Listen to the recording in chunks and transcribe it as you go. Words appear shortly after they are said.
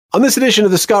On this edition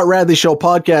of the Scott Radley Show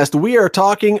podcast, we are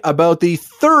talking about the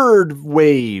third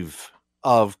wave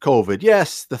of COVID.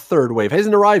 Yes, the third wave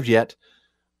hasn't arrived yet,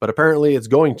 but apparently it's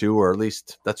going to, or at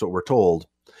least that's what we're told.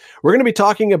 We're going to be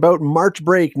talking about March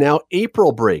break, now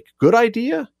April break. Good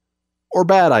idea or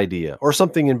bad idea or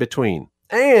something in between?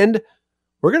 And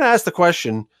we're going to ask the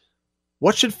question,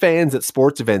 what should fans at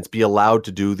sports events be allowed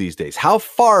to do these days? How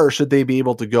far should they be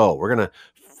able to go?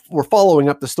 We're following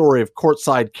up the story of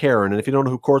Courtside Karen. And if you don't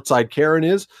know who Courtside Karen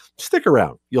is, stick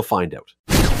around. You'll find out.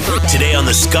 Today on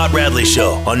the Scott Radley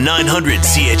Show on 900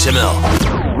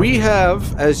 CHML. We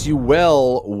have, as you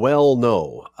well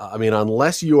know,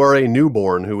 unless you are a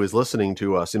newborn who is listening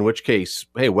to us, in which case,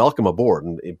 hey, welcome aboard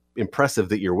and impressive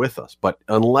that you're with us. But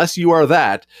unless you are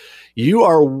that, you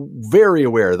are very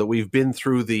aware that we've been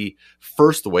through the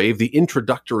first wave, the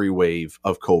introductory wave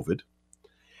of COVID.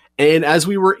 And as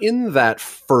we were in that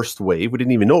first wave, we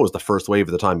didn't even know it was the first wave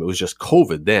at the time. It was just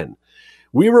COVID then.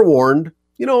 We were warned,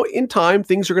 in time,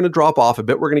 things are going to drop off a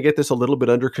bit. We're going to get this a little bit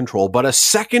under control. But a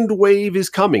second wave is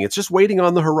coming. It's just waiting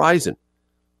on the horizon.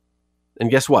 And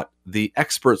guess what? The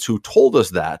experts who told us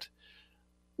that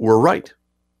were right.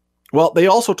 Well, they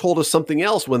also told us something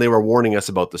else when they were warning us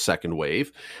about the second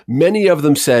wave. Many of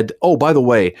them said, oh, by the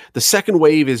way, the second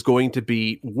wave is going to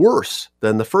be worse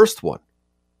than the first one.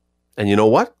 And you know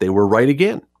what? They were right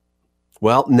again.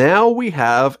 Well, now we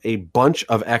have a bunch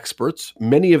of experts,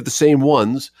 many of the same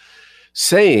ones,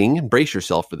 saying, brace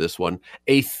yourself for this one,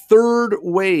 a third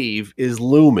wave is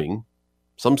looming.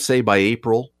 Some say by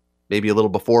April, maybe a little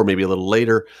before, maybe a little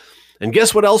later. And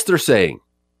guess what else they're saying?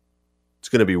 It's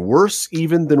going to be worse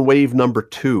even than wave number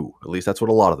 2. At least that's what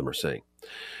a lot of them are saying.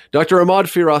 Dr. Ahmad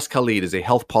Firas Khalid is a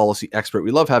health policy expert.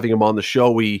 We love having him on the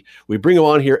show. We bring him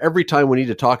on here every time we need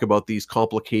to talk about these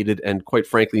complicated and, quite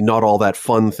frankly, not all that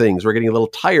fun things. We're getting a little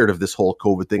tired of this whole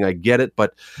COVID thing. I get it.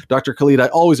 But Dr. Khalid, I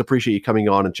always appreciate you coming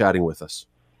on and chatting with us.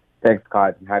 Thanks,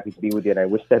 Scott. I'm happy to be with you. And I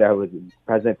wish that I was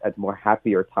present at more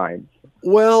happier times.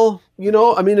 Well,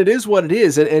 it is what it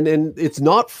is. And it's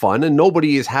not fun. And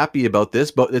nobody is happy about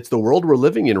this. But it's the world we're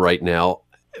living in right now.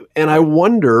 And I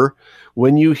wonder,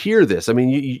 when you hear this,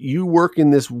 you work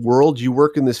in this world, you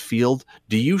work in this field.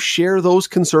 Do you share those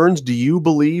concerns? Do you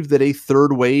believe that a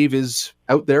third wave is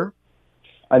out there?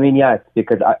 Yes,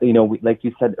 because, like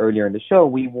you said earlier in the show,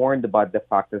 we warned about the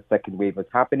fact that the second wave was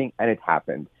happening, and it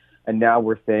happened. And now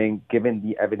we're saying, given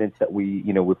the evidence that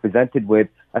we're presented with,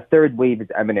 a third wave is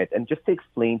imminent. And just to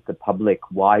explain to the public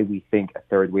why we think a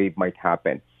third wave might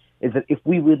happen, is that if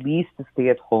we release the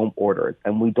stay-at-home orders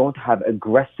and we don't have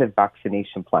aggressive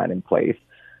vaccination plan in place,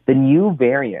 the new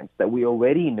variants that we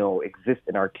already know exist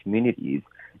in our communities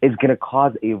is going to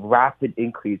cause a rapid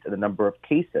increase in the number of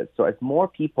cases. So as more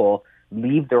people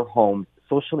leave their homes,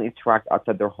 socially interact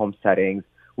outside their home settings,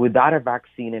 without a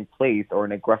vaccine in place or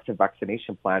an aggressive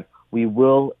vaccination plan, we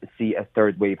will see a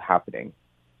third wave happening.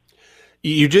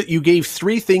 You gave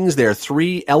three things there,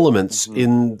 three elements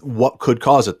in what could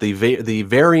cause it. The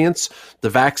variants, the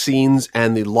vaccines,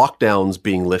 and the lockdowns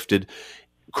being lifted.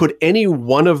 Could any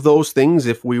one of those things,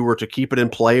 if we were to keep it in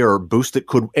play or boost it,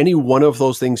 could any one of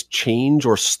those things change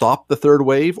or stop the third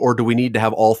wave? Or do we need to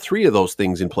have all three of those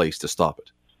things in place to stop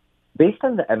it? Based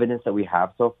on the evidence that we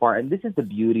have so far, and this is the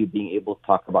beauty of being able to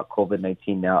talk about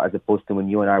COVID-19 now, as opposed to when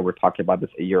you and I were talking about this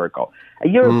a year ago. A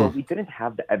year ago, we didn't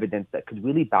have the evidence that could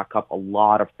really back up a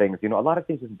lot of things. A lot of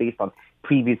things was based on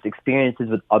previous experiences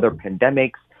with other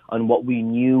pandemics, on what we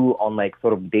knew on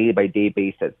sort of day-by-day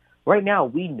basis. Right now,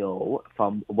 we know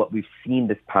from what we've seen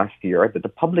this past year that the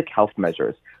public health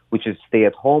measures, which is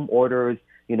stay-at-home orders,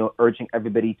 urging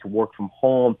everybody to work from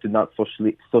home, to not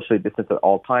socially distance at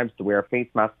all times, to wear a face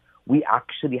mask, we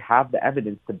actually have the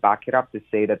evidence to back it up to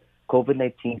say that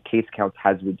COVID-19 case count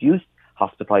has reduced,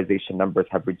 hospitalization numbers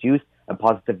have reduced, and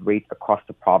positive rates across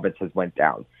the province has went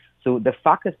down. So the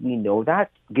fact that we know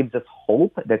that gives us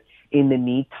hope that in the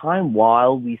meantime,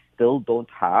 while we still don't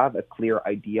have a clear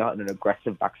idea on an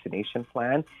aggressive vaccination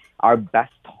plan, our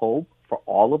best hope for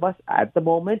all of us at the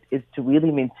moment is to really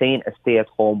maintain a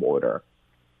stay-at-home order.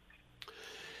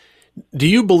 Do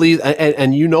you believe,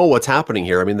 and you know what's happening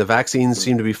here, the vaccines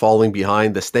seem to be falling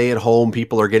behind, the stay-at-home,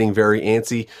 people are getting very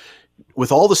antsy. With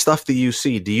all the stuff that you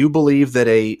see, do you believe that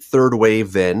a third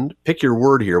wave then, pick your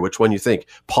word here, which one you think,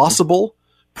 possible,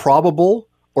 probable,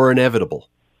 or inevitable?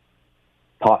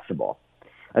 Possible.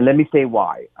 And let me say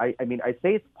why. I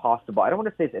say it's possible. I don't want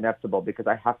to say it's inevitable because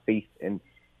I have faith in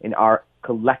our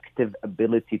collective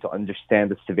ability to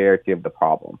understand the severity of the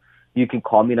problem. You can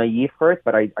call me naive for it,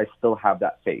 but I still have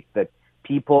that faith that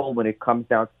people, when it comes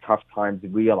down to tough times,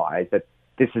 realize that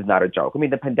this is not a joke.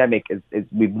 The pandemic is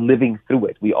we're living through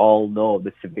it. We all know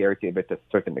the severity of it to a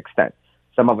certain extent.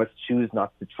 some of us choose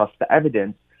not to trust the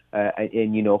evidence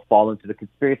and fall into the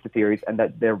conspiracy theories, and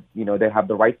that they have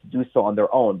the right to do so on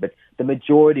their own. But the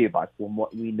majority of us, from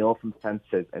what we know from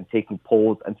census and taking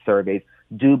polls and surveys,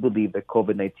 do believe that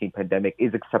COVID-19 pandemic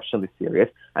is exceptionally serious,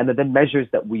 and that the measures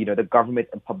that the government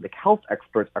and public health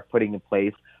experts are putting in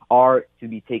place are to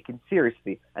be taken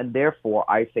seriously. And therefore,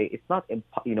 I say it's not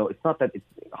that it's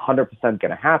 100% going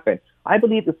to happen. I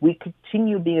believe if we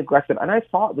continue being aggressive, and I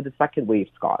saw it with the second wave,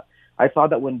 Scott. I saw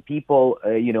that when people,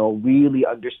 really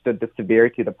understood the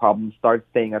severity of the problem, started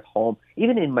staying at home,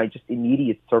 even in my just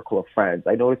immediate circle of friends,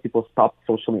 I noticed people stopped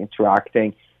socially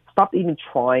interacting, stopped even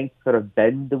trying to sort of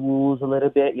bend the rules a little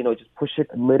bit, just push it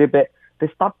a little bit. They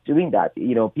stopped doing that.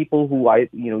 People who I,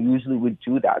 usually would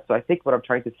do that. So I think what I'm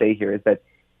trying to say here is that,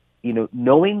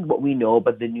 knowing what we know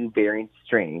about the new variant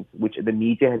strains, which the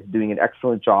media is doing an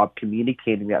excellent job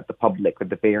communicating that to the public, that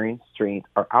the variant strains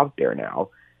are out there now,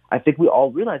 I think we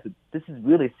all realize that this is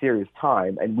really a serious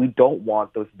time, and we don't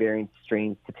want those variant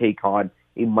strains to take on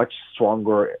a much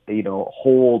stronger,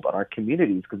 hold on our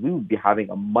communities, because we would be having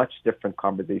a much different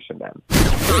conversation then.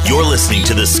 You're listening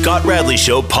to the Scott Radley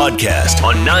Show podcast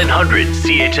on 900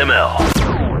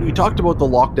 CHML. We talked about the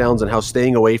lockdowns and how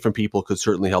staying away from people could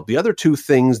certainly help. The other two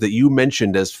things that you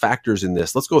mentioned as factors in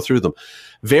this, let's go through them.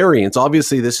 Variants.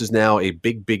 Obviously, this is now a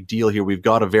big deal here. We've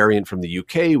got a variant from the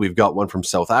UK. We've got one from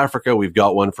South Africa. We've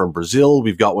got one from Brazil.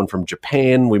 We've got one from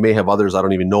Japan. We may have others I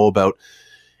don't even know about.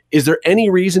 Is there any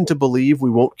reason to believe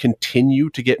we won't continue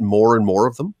to get more and more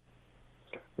of them?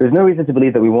 There's no reason to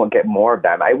believe that we won't get more of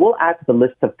them. I will add to the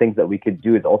list of things that we could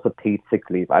do is also paid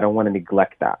sick leave. I don't want to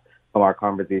neglect that from our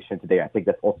conversation today. I think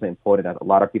that's also important, that a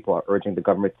lot of people are urging the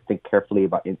government to think carefully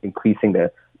about increasing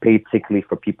the paid sick leave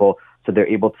for people so they're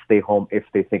able to stay home if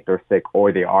they think they're sick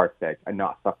or they are sick and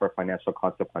not suffer financial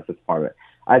consequences from it.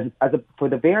 For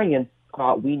the variants,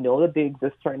 we know that they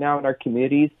exist right now in our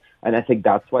communities. And I think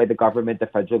that's why the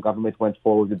federal government went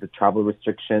forward with the travel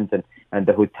restrictions and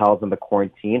the hotels and the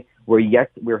quarantine.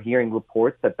 We're hearing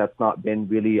reports that that's not been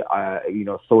really,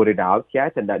 sorted out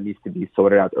yet, and that needs to be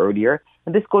sorted out earlier.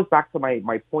 And this goes back to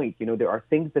my point. There are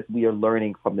things that we are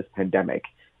learning from this pandemic,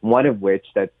 one of which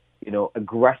that,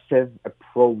 aggressive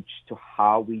approach to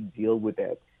how we deal with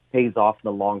it pays off in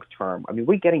the long term. I mean,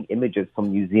 we're getting images from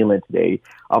New Zealand today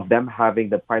of them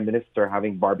the prime minister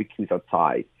having barbecues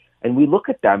outside. And we look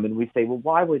at them and we say, well,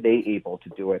 why were they able to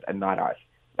do it and not us?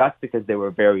 That's because they were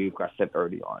very aggressive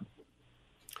early on.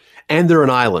 And they're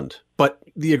an island, but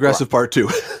the aggressive part too.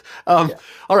 All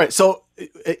right. So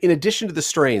in addition to the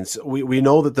strains, we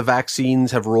know that the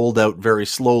vaccines have rolled out very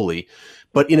slowly.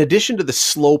 But in addition to the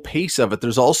slow pace of it,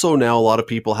 there's also now a lot of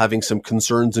people having some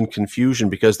concerns and confusion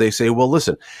because they say, well,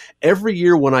 listen, every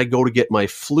year when I go to get my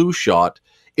flu shot,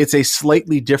 it's a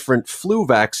slightly different flu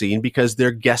vaccine because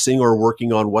they're guessing or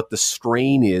working on what the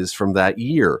strain is from that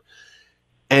year.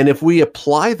 And if we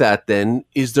apply that, then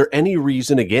is there any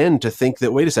reason, again, to think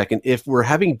that, wait a second, if we're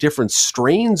having different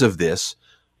strains of this,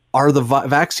 are the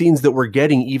vaccines that we're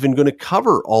getting even going to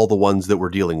cover all the ones that we're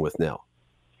dealing with now?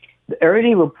 The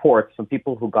early reports from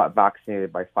people who got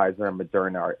vaccinated by Pfizer and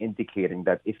Moderna are indicating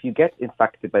that if you get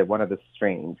infected by one of the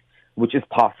strains, which is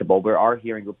possible, we are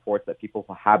hearing reports that people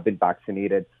who have been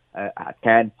vaccinated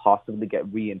can possibly get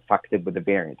reinfected with the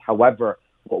variant. However,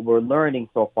 what we're learning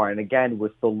so far, and again,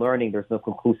 we're still learning, there's no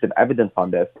conclusive evidence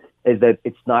on this, is that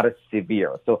it's not as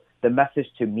severe. So the message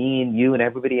to me and you and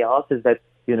everybody else is that,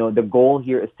 the goal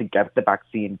here is to get the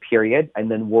vaccine, period,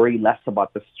 and then worry less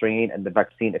about the strain and the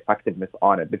vaccine effectiveness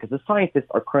on it. Because the scientists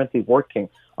are currently working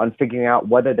on figuring out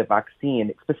whether the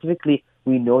vaccine, specifically,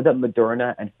 we know that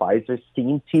Moderna and Pfizer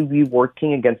seem to be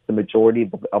working against the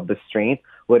majority of the strains.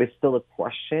 What is still a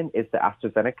question is the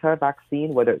AstraZeneca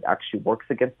vaccine, whether it actually works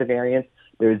against the variants.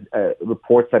 There's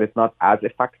reports that it's not as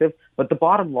effective. But the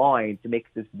bottom line, to make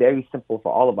this very simple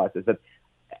for all of us, is that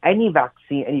any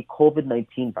vaccine, any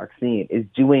COVID-19 vaccine is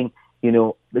doing,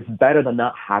 it's better than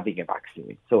not having a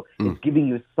vaccine. So it's giving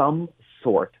you some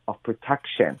sort of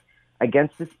protection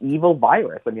against this evil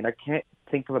virus. I mean, I can't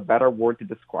think of a better word to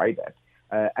describe it.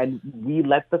 And we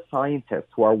let the scientists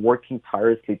who are working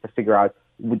tirelessly to figure out,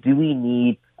 do we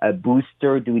need a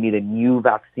booster? Do we need a new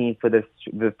vaccine for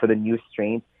the new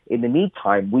strain? In the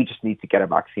meantime, we just need to get a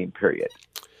vaccine, period.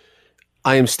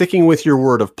 I am sticking with your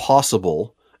word of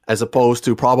possible as opposed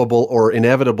to probable or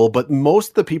inevitable. But most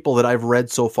of the people that I've read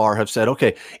so far have said,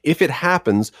 okay, if it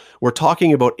happens, we're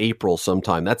talking about April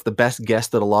sometime. That's the best guess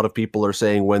that a lot of people are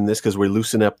saying when this, because we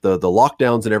loosen up the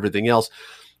lockdowns and everything else.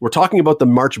 We're talking about the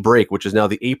March break, which is now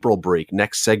the April break,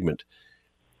 next segment.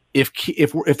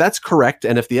 if that's correct,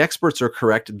 and if the experts are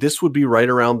correct, this would be right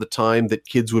around the time that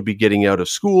kids would be getting out of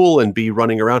school and be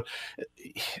running around.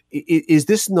 Is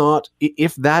this not,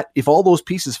 if all those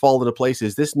pieces fall into place,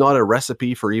 is this not a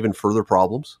recipe for even further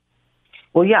problems?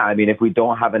 Well, yeah. I mean, if we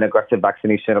don't have an aggressive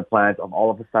vaccination plan,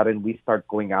 all of a sudden we start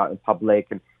going out in public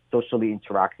and socially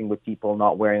interacting with people,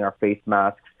 not wearing our face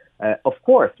masks. Of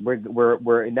course,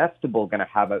 we're inevitable going to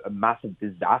have a massive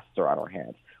disaster on our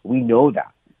hands. We know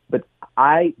that. But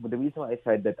the reason why I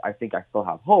said that I think I still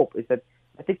have hope is that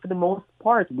I think for the most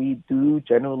part, we do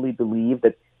generally believe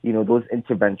that, those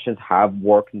interventions have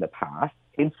worked in the past.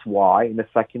 Hence why in the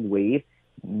second wave,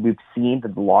 we've seen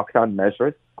that the lockdown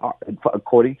measures,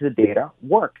 according to the data,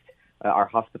 worked. Our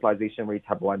hospitalization rates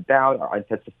have gone down. Our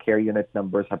intensive care unit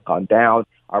numbers have gone down.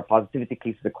 Our positivity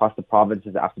cases across the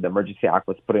provinces after the Emergency Act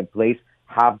was put in place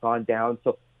have gone down.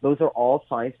 So those are all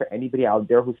signs for anybody out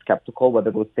there who's skeptical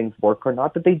whether those things work or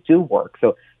not, that they do work.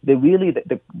 So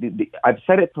I've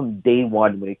said it from day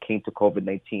one when it came to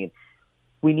COVID-19.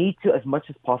 We need to, as much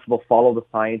as possible, follow the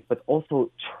science, but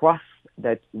also trust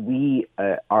that we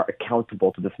are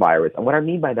accountable to this virus. And what I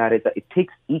mean by that is that it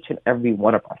takes each and every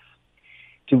one of us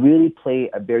to really play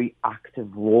a very active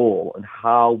role in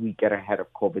how we get ahead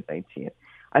of COVID-19.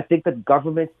 I think that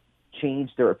governments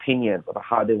change their opinions about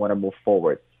how they want to move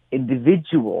forward.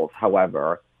 Individuals,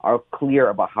 however, are clear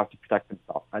about how to protect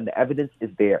themselves, and the evidence is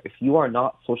there. If you are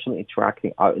not socially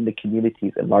interacting out in the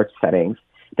communities in large settings,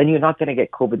 then you're not going to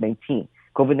get COVID-19.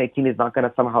 COVID-19 is not going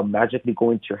to somehow magically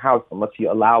go into your house unless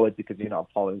you allow it because you're not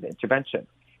following the intervention.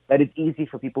 That is easy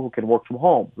for people who can work from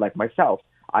home, like myself.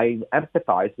 I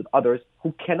empathize with others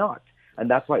who cannot. And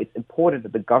that's why it's important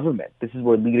that the government, this is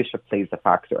where leadership plays a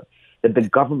factor, that the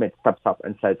government steps up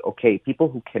and says, okay, people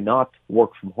who cannot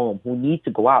work from home, who need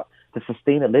to go out to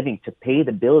sustain a living, to pay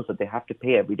the bills that they have to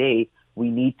pay every day, we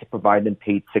need to provide them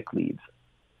paid sick leaves.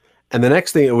 And the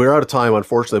next thing, we're out of time,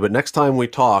 unfortunately, but next time we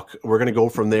talk, we're going to go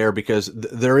from there because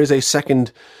there is a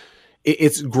second.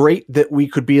 It's great that we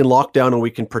could be in lockdown and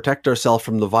we can protect ourselves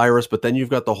from the virus, but then you've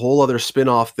got the whole other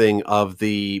spin-off thing of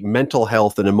the mental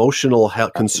health and emotional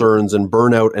health concerns and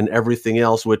burnout and everything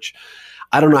else, which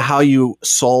I don't know how you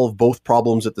solve both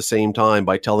problems at the same time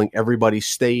by telling everybody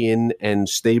stay in and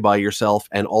stay by yourself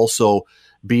and also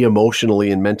be emotionally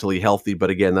and mentally healthy.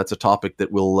 But again, that's a topic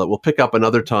that we'll pick up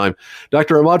another time.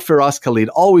 Dr. Ahmad Firas Khalid,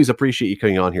 always appreciate you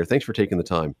coming on here. Thanks for taking the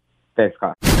time. Thanks,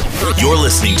 Scott. You're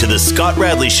listening to the Scott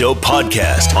Radley Show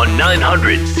podcast on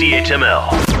 900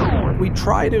 CHML. We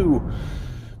try to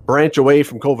branch away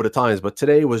from COVID at times, but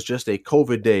today was just a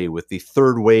COVID day with the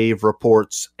third wave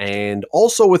reports and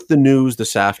also with the news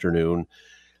this afternoon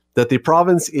that the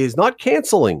province is not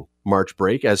canceling March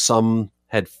break as some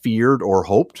had feared or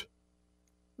hoped.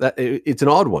 That it's an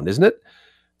odd one, isn't it?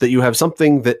 That you have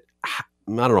something that, I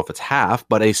don't know if it's half,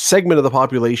 but a segment of the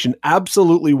population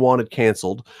absolutely wanted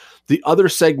canceled. The other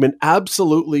segment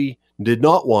absolutely did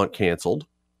not want canceled.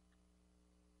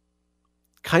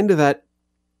 Kind of that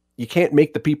you can't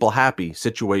make the people happy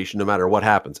situation no matter what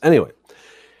happens. Anyway,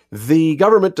 the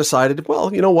government decided,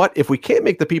 well, you know what? If we can't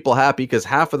make the people happy because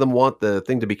half of them want the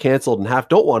thing to be canceled and half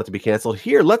don't want it to be canceled,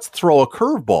 here, let's throw a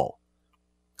curveball.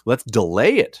 Let's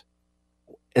delay it.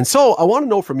 And so I want to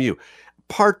know from you,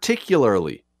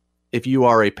 particularly if you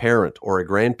are a parent or a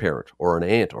grandparent or an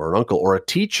aunt or an uncle or a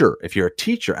teacher. If you're a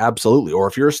teacher, absolutely. Or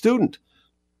if you're a student.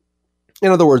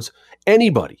 In other words,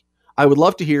 anybody. I would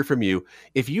love to hear from you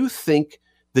if you think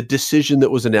the decision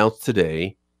that was announced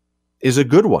today is a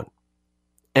good one.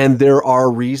 And there are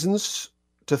reasons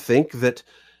to think that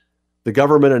the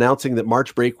government announcing that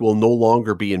March break will no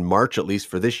longer be in March, at least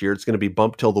for this year. It's going to be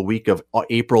bumped till the week of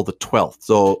April the 12th.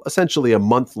 So essentially a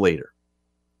month later.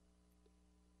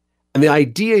 And the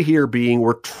idea here being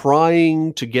we're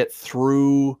trying to get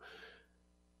through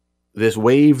this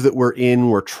wave that we're in.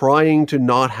 We're trying to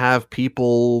not have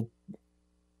people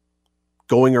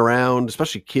going around,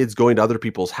 especially kids going to other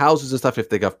people's houses and stuff. If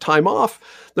they have time off,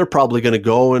 they're probably going to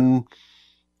go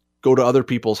to other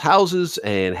people's houses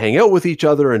and hang out with each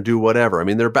other and do whatever. I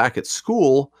mean, they're back at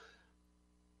school,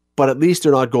 but at least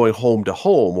they're not going home to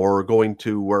home or going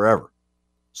to wherever.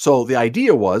 So the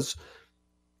idea was,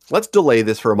 let's delay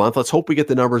this for a month. Let's hope we get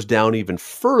the numbers down even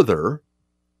further.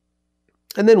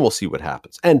 And then we'll see what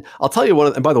happens. And I'll tell you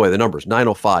and by the way, the numbers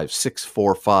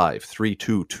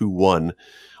 905-645-3221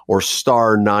 or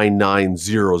star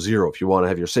 9900 if you want to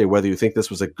have your say, whether you think this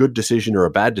was a good decision or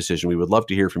a bad decision. We would love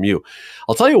to hear from you.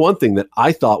 I'll tell you one thing that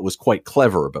I thought was quite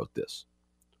clever about this.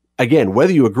 Again,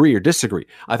 whether you agree or disagree,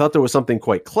 I thought there was something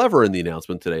quite clever in the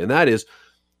announcement today. And that is,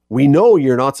 we know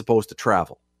you're not supposed to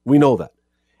travel. We know that.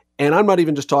 And I'm not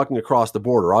even just talking across the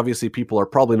border. Obviously, people are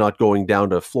probably not going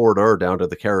down to Florida or down to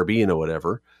the Caribbean or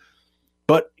whatever.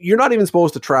 But you're not even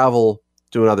supposed to travel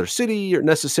to another city or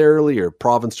necessarily, or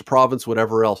province to province,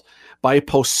 whatever else. By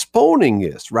postponing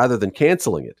this rather than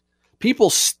canceling it, people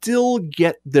still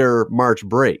get their March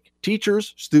break.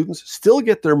 Teachers, students still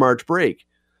get their March break.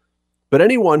 But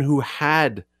anyone who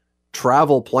had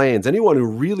travel plans, anyone who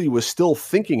really was still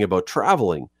thinking about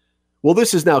traveling, well,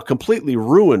 this has now completely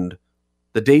ruined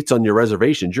the dates on your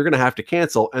reservations. You're going to have to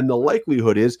cancel, and the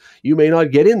likelihood is you may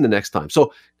not get in the next time.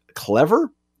 So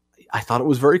clever? I thought it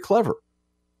was very clever.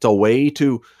 It's a way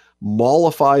to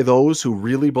mollify those who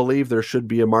really believe there should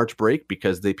be a March break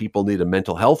because people need a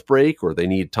mental health break or they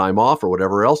need time off or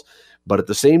whatever else. But at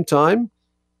the same time,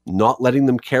 not letting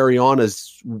them carry on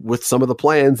as with some of the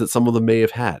plans that some of them may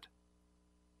have had.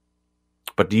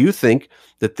 But do you think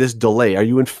that this delay, are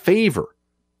you in favor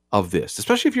of this?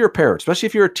 Especially if you're a parent, especially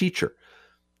if you're a teacher.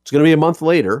 It's going to be a month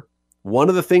later. One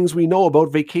of the things we know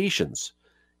about vacations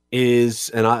is,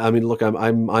 and I mean, look,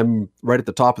 I'm right at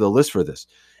the top of the list for this.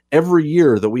 Every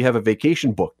year that we have a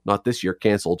vacation booked, not this year,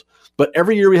 canceled, but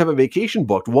every year we have a vacation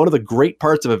booked, one of the great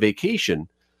parts of a vacation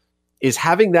is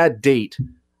having that date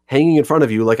hanging in front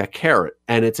of you like a carrot,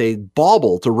 and it's a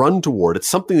bauble to run toward. It's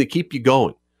something to keep you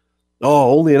going.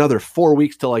 Oh, only another 4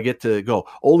 weeks till I get to go.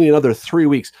 Only another 3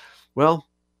 weeks. Well,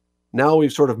 now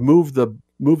we've sort of moved the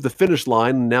finish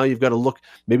line, and now you've got to look.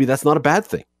 Maybe that's not a bad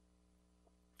thing.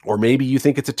 Or maybe you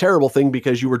think it's a terrible thing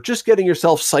because you were just getting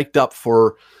yourself psyched up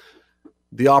for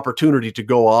the opportunity to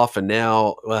go off, and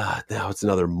now it's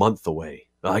another month away.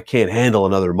 I can't handle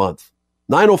another month.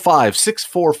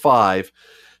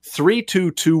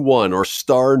 905-645-3221 or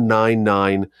star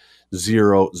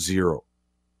 9900.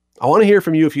 I want to hear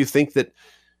from you if you think that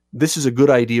this is a good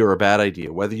idea or a bad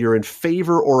idea, whether you're in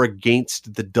favor or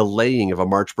against the delaying of a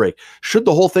March break. Should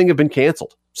the whole thing have been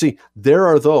canceled? See, there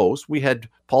are those. We had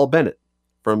Paul Bennett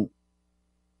from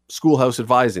Schoolhouse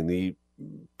Advising,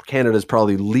 Canada's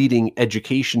probably leading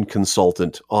education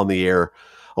consultant, on the air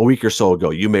a week or so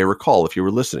ago. You may recall if you were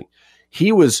listening.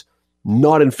 He was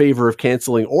not in favor of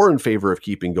canceling or in favor of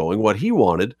keeping going. What he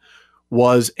wanted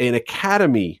was an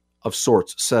academy of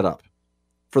sorts set up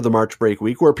for the March break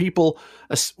week where people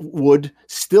would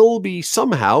still be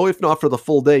somehow, if not for the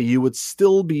full day, you would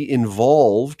still be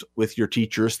involved with your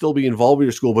teachers, still be involved with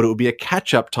your school, but it would be a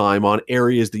catch-up time on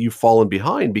areas that you've fallen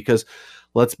behind because,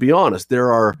 let's be honest,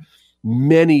 there are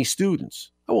many students,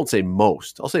 I won't say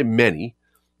most, I'll say many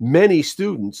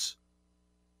students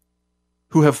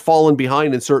who have fallen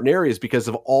behind in certain areas because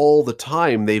of all the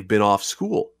time they've been off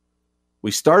school.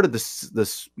 We started this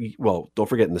well, don't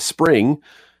forget in the spring,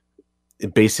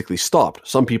 it basically stopped.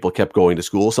 Some people kept going to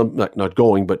school, some not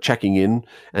going, but checking in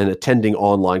and attending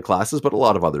online classes, but a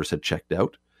lot of others had checked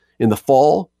out. In the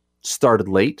fall, started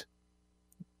late.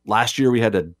 Last year, we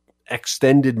had an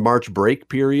extended March break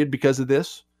period because of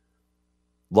this.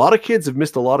 A lot of kids have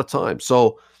missed a lot of time.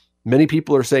 So many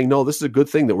people are saying, no, this is a good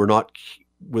thing that we're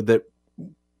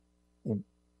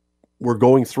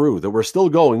going through, that we're still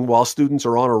going while students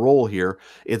are on a roll here.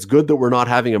 It's good that we're not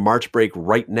having a March break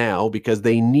right now because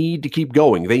they need to keep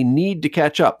going. They need to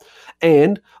catch up.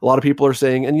 And a lot of people are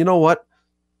saying, and you know what?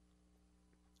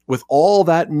 With all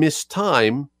that missed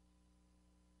time,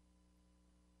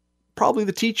 probably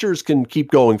the teachers can keep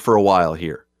going for a while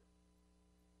here.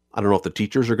 I don't know if the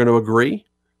teachers are going to agree.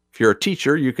 If you're a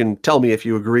teacher, you can tell me if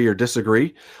you agree or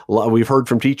disagree. We've heard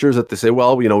from teachers that they say,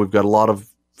 well, we've got a lot of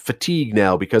fatigue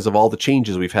now because of all the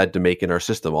changes we've had to make in our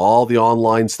system, all the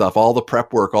online stuff, all the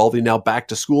prep work, all the now back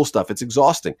to school stuff. It's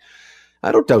exhausting.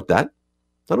 I don't doubt that.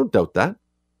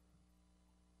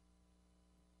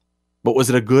 But was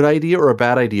it a good idea or a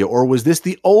bad idea? Or was this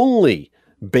the only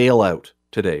bailout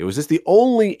today? Was this the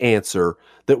only answer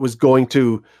that was going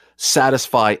to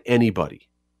satisfy anybody?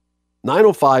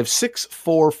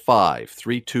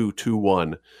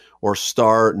 905-645-3221 or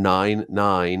star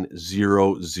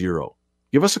 9900.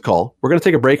 Give us a call. We're going to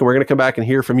take a break and we're going to come back and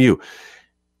hear from you.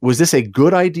 Was this a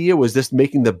good idea? Was this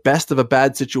making the best of a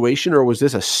bad situation? Or was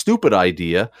this a stupid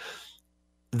idea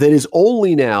that is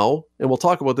only now, and we'll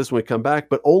talk about this when we come back,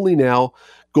 but only now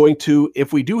going to,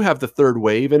 if we do have the third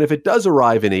wave, and if it does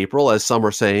arrive in April, as some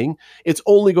are saying, it's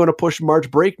only going to push March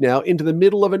break now into the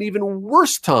middle of an even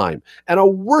worse time and a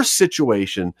worse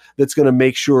situation that's going to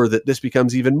make sure that this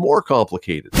becomes even more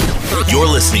complicated. You're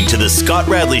listening to the Scott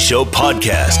Radley Show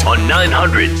podcast on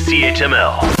 900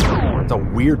 CHML. It's a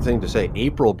weird thing to say,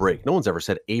 April break. No one's ever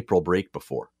said April break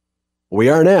before. We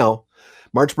are now.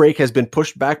 March break has been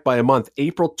pushed back by a month.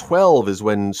 April 12 is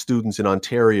when students in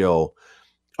Ontario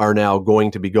are now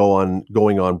going to be going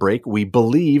on break. We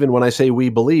believe, and when I say we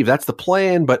believe, that's the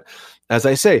plan, but as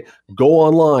I say, go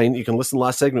online. You can listen to the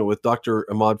last segment with Dr.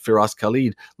 Ahmad Firas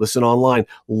Khalid. Listen online.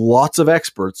 Lots of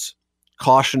experts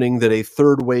cautioning that a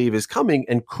third wave is coming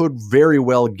and could very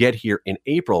well get here in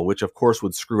April, which of course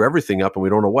would screw everything up, and we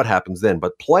don't know what happens then.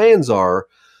 But plans are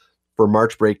for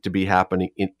March break to be happening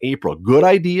in April. Good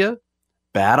idea?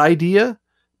 Bad idea?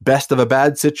 Best of a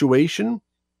bad situation?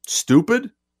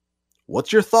 Stupid?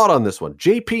 What's your thought on this one?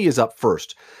 JP is up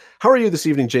first. How are you this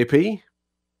evening, JP?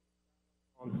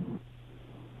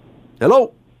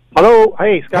 Hello. Hello.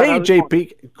 Hey, Scott. Hey,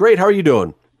 JP. Great. How are you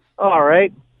doing? All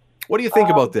right. What do you think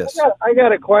about this? I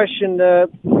got a question.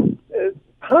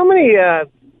 How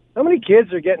many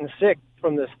kids are getting sick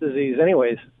from this disease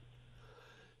anyways?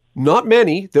 Not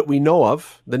many that we know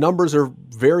of. The numbers are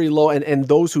very low, and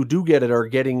those who do get it are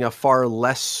getting a far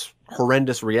less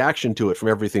horrendous reaction to it from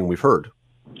everything we've heard.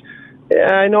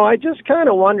 Yeah, I know. I just kind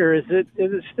of wonder, is it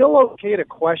still okay to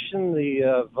question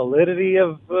the validity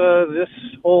of this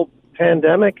whole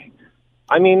pandemic?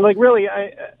 I mean, like, really,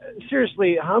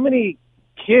 seriously, how many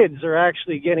kids are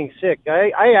actually getting sick?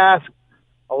 I ask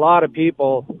a lot of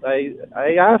people, I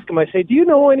ask them, I say, do you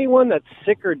know anyone that's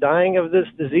sick or dying of this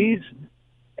disease?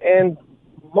 And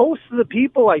most of the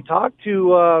people I talk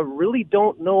to really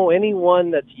don't know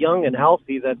anyone that's young and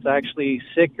healthy that's actually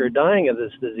sick or dying of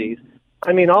this disease.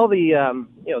 I mean, all the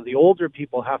the older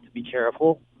people have to be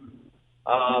careful,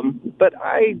 but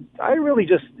I really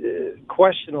just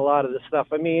question a lot of this stuff.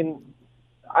 I mean,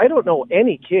 I don't know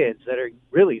any kids that are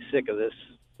really sick of this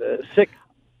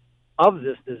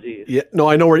disease. Yeah, no,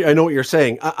 I know what you're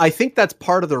saying. I think that's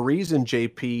part of the reason,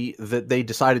 JP, that they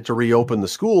decided to reopen the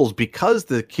schools, because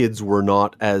the kids were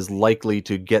not as likely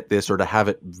to get this or to have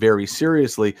it very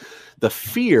seriously. The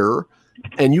fear,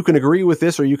 and you can agree with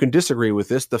this or you can disagree with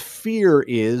this, the fear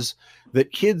is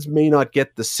that kids may not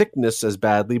get the sickness as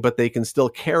badly, but they can still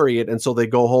carry it. And so they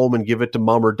go home and give it to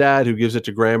mom or dad, who gives it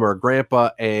to grandma or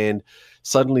grandpa, and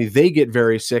suddenly they get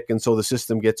very sick. And so the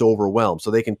system gets overwhelmed.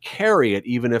 So they can carry it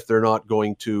even if they're not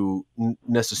going to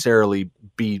necessarily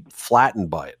be flattened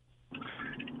by it.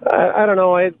 I don't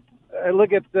know. I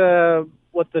look at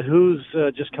what the WHO's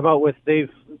just come out with. They've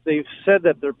said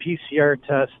that their PCR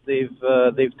tests, they've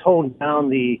toned down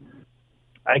the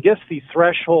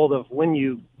threshold of when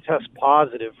you test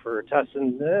positive for a test.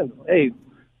 And hey,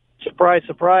 surprise,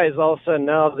 surprise! All of a sudden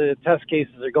now the test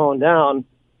cases are going down,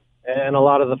 and a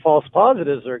lot of the false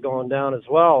positives are going down as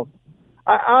well.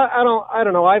 I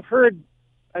don't know. I've heard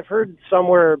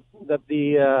somewhere that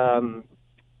the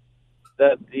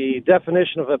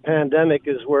definition of a pandemic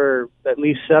is where at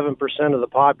least 7% of the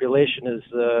population is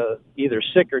either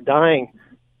sick or dying.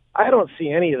 I don't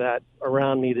see any of that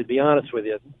around me, to be honest with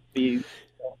you.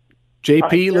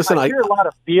 JP, listen, I hear a lot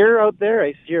of fear out there.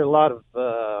 I hear a lot of,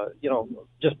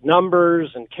 just numbers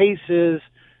and cases.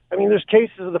 I mean, there's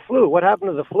cases of the flu. What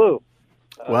happened to the flu?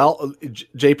 Well,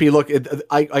 JP, look,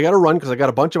 I got to run because I got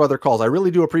a bunch of other calls. I really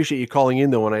do appreciate you calling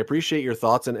in, though, and I appreciate your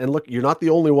thoughts. And look, you're not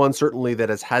the only one, certainly, that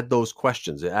has had those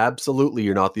questions. Absolutely,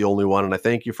 you're not the only one, and I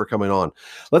thank you for coming on.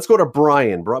 Let's go to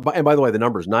Brian. And by the way, the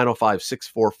number is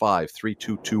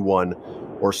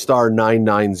 905-645-3221 or star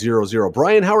 9900.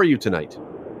 Brian, how are you tonight?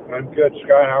 I'm good,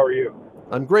 Scott. How are you?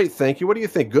 I'm great, thank you. What do you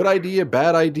think? Good idea,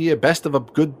 bad idea, best of a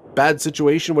good, bad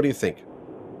situation? What do you think?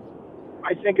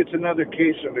 I think it's another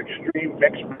case of extreme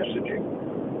mixed messaging.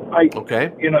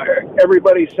 Okay.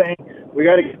 Everybody's saying we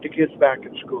got to get the kids back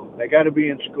in school. They got to be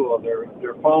in school.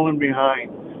 They're falling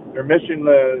behind. They're missing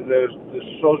the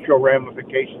social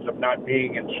ramifications of not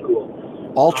being in school.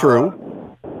 All true.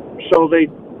 So they,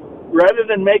 rather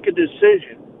than make a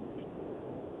decision,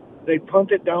 they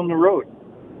punt it down the road.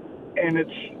 And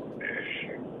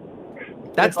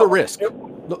that's the risk.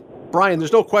 Brian,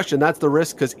 there's no question that's the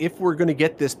risk, because if we're going to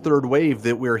get this third wave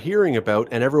that we're hearing about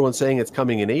and everyone's saying it's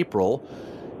coming in April,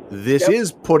 this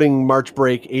is putting March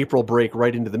break, April break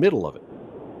right into the middle of it.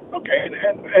 Okay,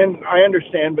 and I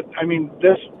understand, but I mean,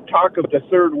 this talk of the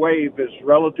third wave is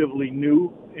relatively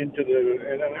new and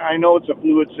I know it's a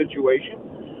fluid situation,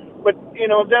 but,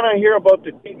 then I hear about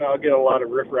and I'll get a lot of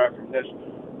riffraff from this,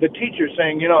 the teacher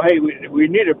saying, hey, we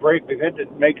need a break. We've had to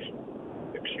make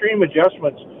extreme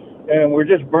adjustments, and we're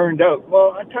just burned out.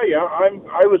 Well, I tell you,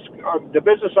 the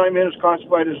business I'm in is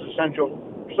classified as essential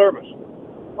service.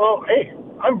 Well, hey,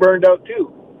 I'm burned out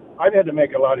too. I've had to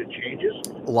make a lot of changes.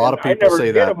 A lot of people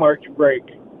say that. I never get a March break.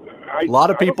 A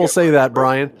lot of people say that,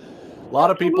 Brian. A lot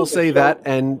of people say that,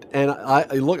 and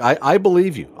I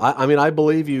believe you. I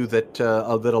believe you that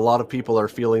a lot of people are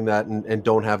feeling that and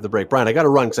don't have the break. Brian, I got to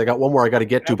run because I got one more I got to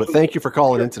get to. But thank you for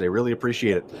calling in today. Really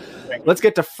appreciate it. Let's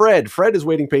get to Fred. Fred is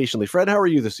waiting patiently. Fred, how are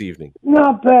you this evening?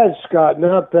 Not bad, Scott.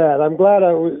 Not bad. I'm glad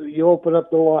you opened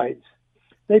up the lines.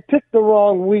 They picked the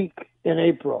wrong week in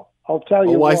April. I'll tell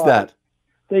you why is that?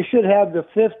 They should have the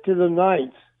 5th to the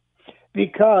 9th,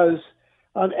 because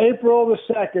on April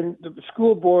the 2nd, the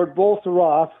school board both are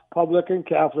off, public and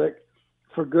Catholic,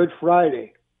 for Good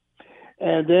Friday.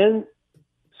 And then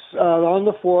on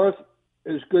the 4th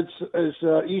is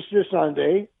Easter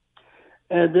Sunday.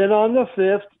 And then on the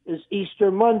 5th is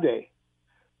Easter Monday.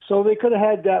 So they could have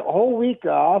had that whole week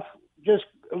off just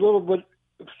a little bit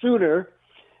sooner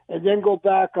and then go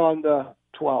back on the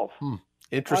 12th.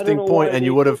 Interesting point. And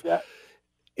you would have...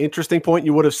 Interesting point.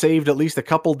 You would have saved at least a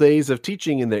couple days of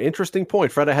teaching in there. Interesting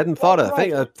point, Fred. I hadn't thought of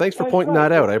that. Thanks for pointing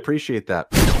that out. I appreciate that.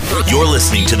 You're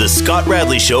listening to the Scott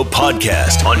Radley Show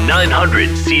podcast on 900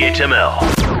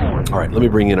 CHML. All right, let me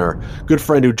bring in our good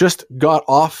friend who just got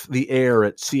off the air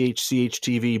at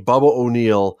CHCH-TV, Bubba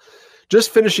O'Neil, just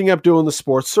finishing up doing the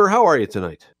sports. Sir, how are you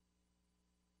tonight?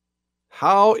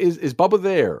 How is Bubba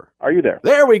there? Are you there?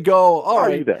 There we go. All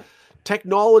right. Are you there?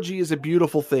 Technology is a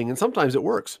beautiful thing, and sometimes it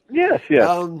works. Yes.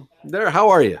 How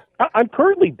are you? I'm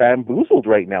currently bamboozled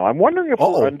right now. I'm wondering if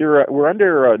we're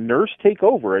under a nurse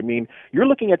takeover. I mean, you're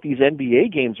looking at these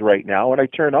NBA games right now, and I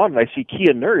turn on and I see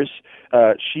Kia Nurse.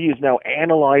 She is now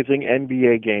analyzing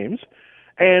NBA games,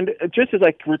 and just as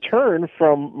I return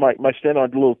from my stand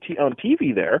on on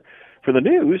TV there for the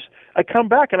news, I come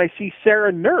back and I see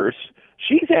Sarah Nurse.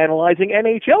 She's analyzing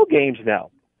NHL games now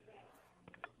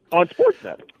on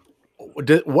Sportsnet.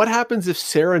 What happens if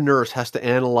Sarah Nurse has to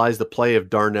analyze the play of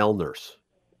Darnell Nurse?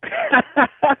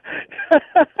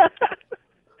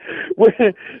 Well,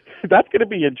 that's going to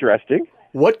be interesting.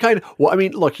 What kind of... Well, I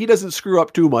mean, look, he doesn't screw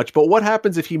up too much, but what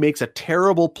happens if he makes a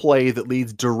terrible play that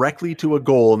leads directly to a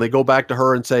goal, and they go back to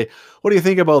her and say, "What do you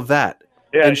think about that?"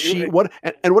 Yeah,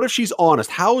 and what if she's honest?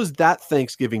 How is that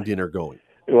Thanksgiving dinner going?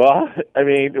 Well, I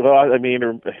mean,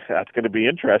 that's going to be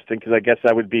interesting, because I guess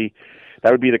that would be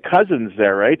the cousins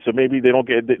there, right? So maybe they don't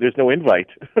there's no invite.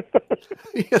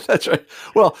 Yeah, that's right.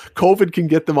 Well, COVID can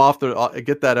get them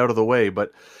get that out of the way,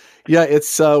 but yeah,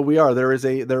 it's there is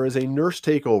a nurse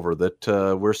takeover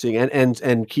that we're seeing,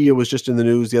 and Kia was just in the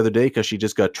news the other day because she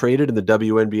just got traded in the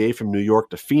WNBA from New York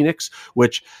to Phoenix,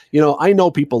 which, I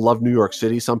know people love New York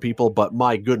City, some people, but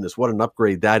my goodness, what an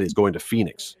upgrade that is, going to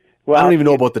Phoenix. Well, I don't even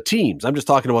know about the teams. I'm just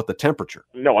talking about the temperature.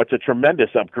 No, it's a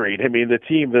tremendous upgrade. I mean, the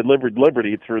team that delivered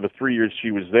Liberty through the 3 years she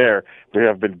was there, they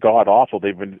have been god-awful.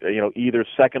 They've been, either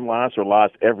second last or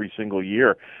last every single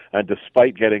year,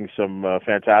 despite getting some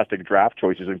fantastic draft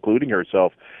choices, including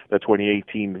herself, the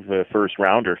 2018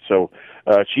 first-rounder. So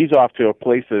she's off to a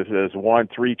place that has won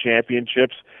 3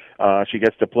 championships. She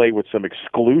gets to play with some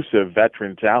exclusive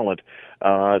veteran talent.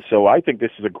 So I think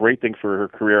this is a great thing for her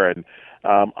career. And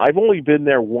I've only been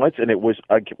there once, and it was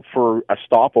for a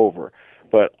stopover.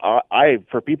 But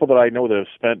for people that I know that have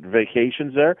spent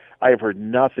vacations there, I have heard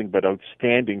nothing but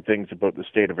outstanding things about the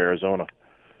state of Arizona.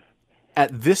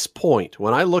 At this point,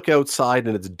 when I look outside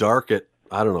and it's dark at,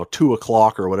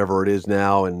 2:00 or whatever it is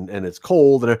now, and it's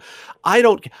cold, and I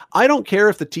don't care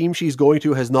if the team she's going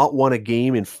to has not won a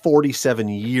game in 47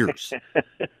 years.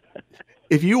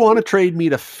 If you want to trade me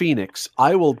to Phoenix,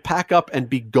 I will pack up and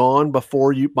be gone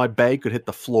before my bag could hit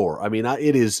the floor. I mean, that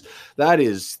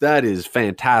is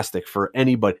fantastic for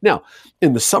anybody. Now,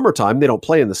 in the summertime, they don't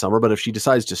play in the summer, but if she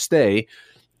decides to stay,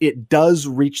 it does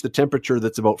reach the temperature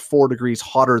that's about 4 degrees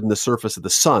hotter than the surface of the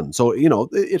sun. So,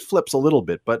 it flips a little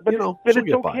bit, but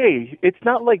it's okay. It's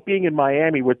not like being in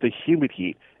Miami with the humid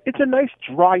heat. It's a nice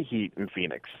dry heat in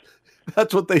Phoenix.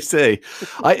 That's what they say.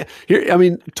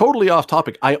 Totally off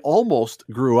topic. I almost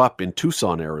grew up in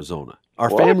Tucson, Arizona.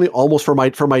 Our family almost, for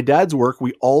my dad's work,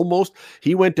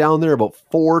 he went down there about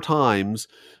 4 times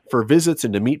for visits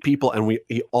and to meet people, and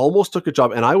he almost took a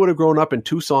job. And I would have grown up in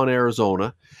Tucson,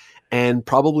 Arizona, and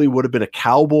probably would have been a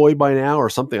cowboy by now or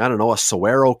something. I don't know, a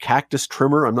saguaro cactus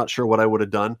trimmer. I'm not sure what I would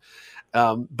have done.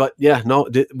 But yeah, no,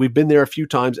 we've been there a few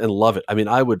times and love it. I mean,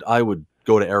 I would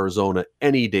go to Arizona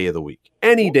any day of the week.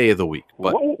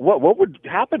 But what would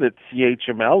happen at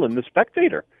CHML and the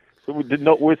Spectator?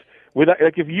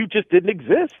 If you just didn't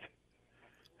exist,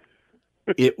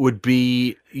 it would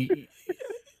be.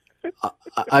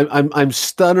 I'm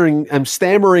stuttering. I'm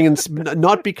stammering, and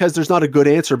not because there's not a good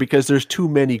answer, because there's too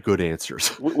many good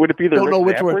answers. Would it be the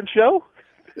Rick Sanford show?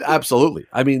 Absolutely.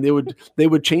 I mean, they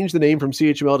would change the name from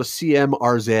CHML to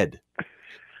CMRZ.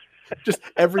 Just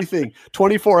everything,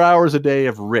 24 hours a day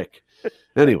of Rick.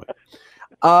 Anyway,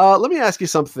 let me ask you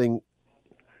something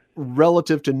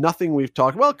relative to nothing we've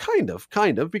talked. Well, kind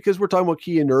of, because we're talking about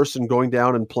Kia Nurse and going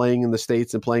down and playing in the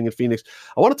States and playing in Phoenix.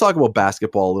 I want to talk about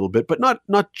basketball a little bit, but not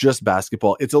just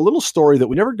basketball. It's a little story that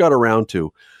we never got around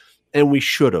to, and we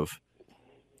should have.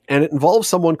 And it involves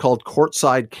someone called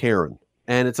Courtside Karen.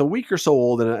 and it's a week or so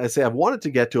old. And I say I've wanted to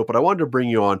get to it, but I wanted to bring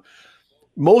you on.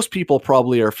 Most people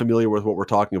probably are familiar with what we're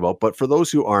talking about, but for those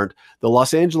who aren't, the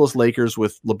Los Angeles Lakers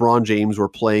with LeBron James were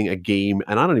playing a game,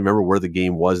 and I don't even remember where the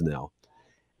game was now.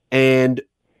 And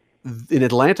in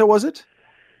Atlanta, was it?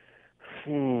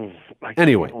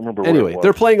 Anyway,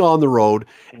 they're playing on the road,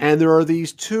 and there are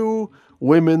these two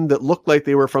women that look like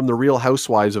they were from the Real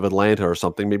Housewives of Atlanta or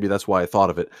something. Maybe that's why I thought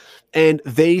of it. And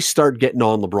they start getting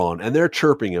on LeBron, and they're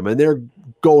chirping him, and they're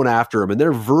going after him, and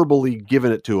they're verbally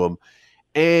giving it to him.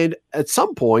 And at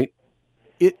some point,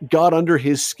 it got under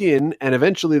his skin, and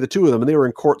eventually the two of them, and they were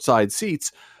in courtside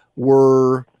seats,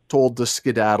 were told to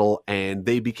skedaddle, and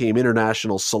they became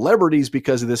international celebrities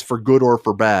because of this, for good or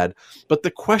for bad. But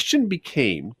the question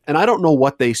became, and I don't know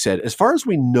what they said, as far as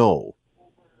we know,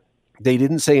 they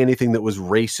didn't say anything that was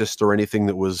racist or anything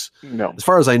that was, no. As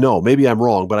far as I know, maybe I'm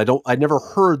wrong, but I never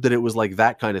heard that it was like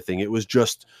that kind of thing. It was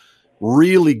just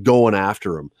really going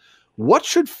after him. What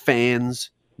should fans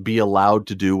be allowed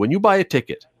to do when you buy a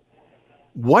ticket?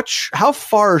 How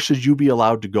far should you be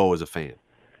allowed to go as a fan?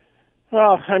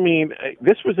 Well, I mean,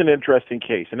 this was an interesting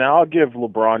case, and I'll give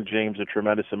LeBron James a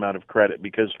tremendous amount of credit,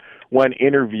 because when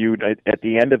interviewed at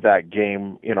the end of that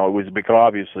game, it was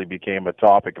obviously became a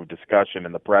topic of discussion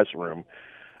in the press room.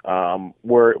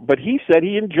 But he said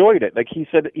he enjoyed it. Like he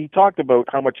said, he talked about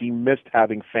how much he missed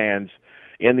having fans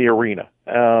in the arena.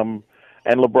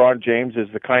 And LeBron James is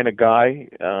the kind of guy,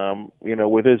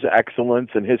 with his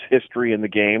excellence and his history in the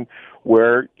game,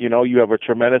 where, you have a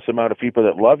tremendous amount of people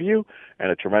that love you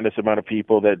and a tremendous amount of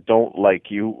people that don't like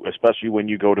you, especially when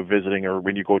you go to visiting or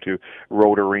when you go to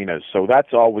road arenas. So that's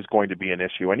always going to be an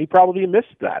issue. And he probably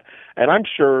missed that. And I'm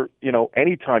sure,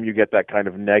 anytime you get that kind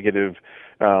of negative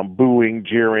booing,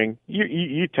 jeering,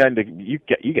 you tend to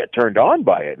get turned on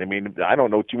by it. I mean, I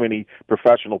don't know too many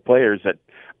professional players that,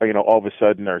 all of a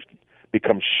sudden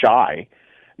become shy.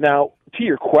 Now, to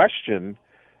your question,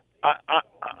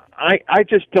 I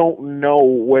just don't know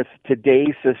with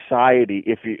today's society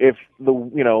if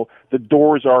the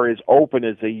doors are as open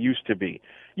as they used to be.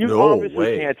 You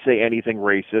obviously can't say anything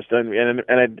racist, and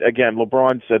again,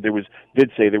 LeBron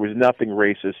did say there was nothing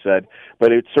racist said,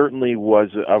 but it certainly was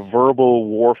a verbal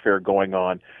warfare going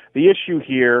on. The issue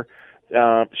here,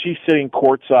 she's sitting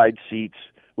courtside seats,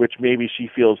 which maybe she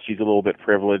feels she's a little bit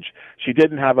privileged. She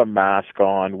didn't have a mask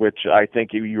on, which I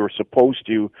think you were supposed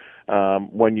to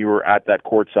when you were at that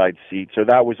courtside seat. So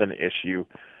that was an issue.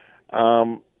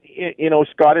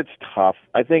 Scott, it's tough.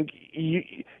 I think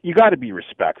you got to be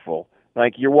respectful.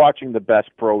 Like, you're watching the best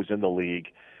pros in the league.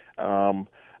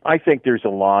 I think there's a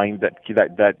line that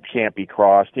can't be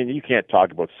crossed, and you can't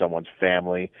talk about someone's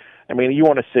family. I mean, you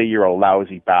want to say you're a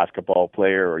lousy basketball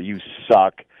player or you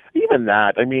suck. Even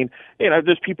that, I mean,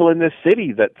 there's people in this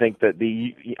city that think that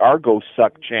the Argo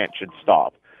suck chant should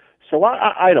stop. So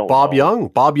I don't know.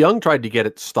 Bob Young tried to get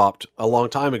it stopped a long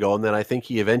time ago, and then I think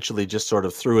he eventually just sort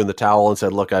of threw in the towel and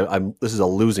said, look, this is a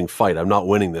losing fight. I'm not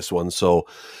winning this one, so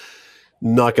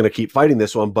not going to keep fighting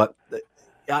this one. But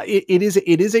it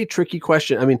is a tricky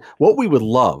question. I mean, what we would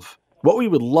love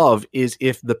is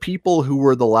if the people who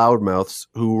were the loudmouths,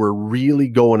 who were really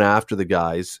going after the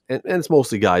guys, and it's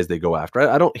mostly guys they go after.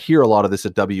 I don't hear a lot of this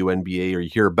at WNBA, or you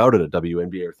hear about it at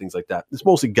WNBA or things like that. It's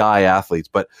mostly guy athletes,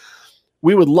 but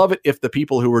we would love it if the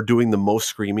people who were doing the most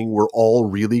screaming were all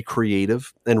really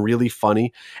creative and really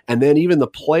funny. And then even the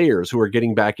players who are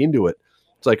getting back into it,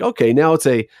 it's like, okay, now it's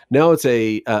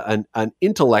an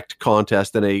intellect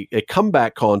contest and a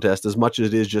comeback contest as much as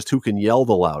it is just who can yell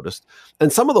the loudest.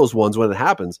 And some of those ones, when it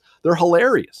happens, they're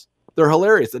hilarious. They're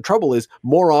hilarious. The trouble is,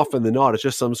 more often than not, it's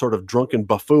just some sort of drunken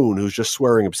buffoon who's just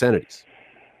swearing obscenities.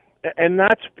 And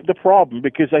that's the problem,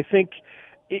 because I think,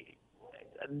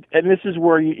 and this is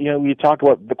where you talk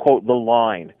about the quote, the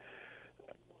line.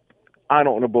 I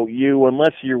don't know about you,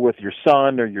 unless you're with your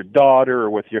son or your daughter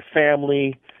or with your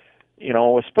family.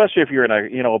 Especially if you're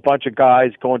in a bunch of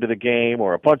guys going to the game,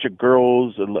 or a bunch of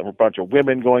girls, a bunch of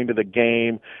women going to the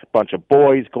game, a bunch of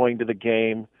boys going to the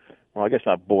game. Well, I guess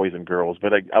not boys and girls,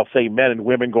 but I'll say men and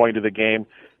women going to the game.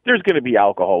 There's going to be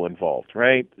alcohol involved,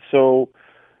 right? So,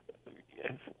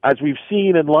 as we've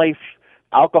seen in life,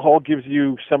 alcohol gives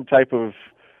you some type of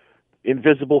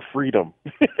invisible freedom,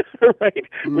 right,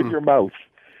 with your mouth.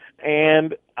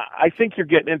 And I think you're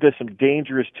getting into some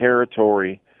dangerous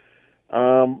territory.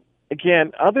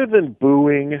 Again, other than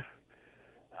booing,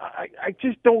 I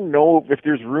just don't know if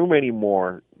there's room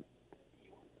anymore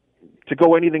to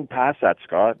go anything past that,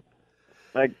 Scott.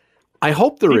 Like, I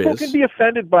hope there people is. People can be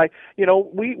offended by,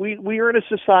 we are in a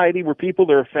society where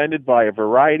people are offended by a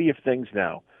variety of things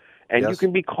now, and Yes. you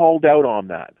can be called out on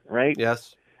that, right?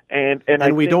 Yes.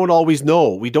 And we don't always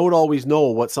know. We don't always know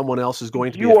what someone else is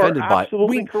going to be offended by.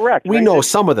 Absolutely correct. We know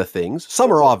some of the things.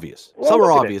 Some are obvious. Well, Some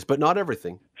are obvious, but not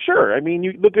everything. Sure. I mean,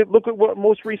 you look at what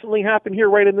most recently happened here,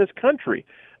 right in this country.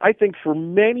 I think for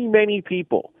many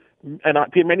people,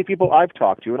 and many people I've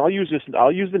talked to, and I'll use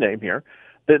the name here,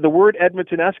 the word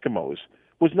Edmonton Eskimos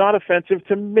was not offensive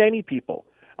to many people.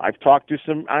 I've talked to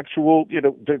some actual,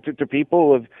 to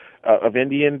people of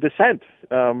Indian descent,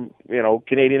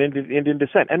 Canadian Indian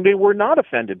descent, and they were not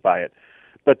offended by it.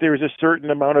 But there's a certain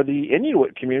amount of the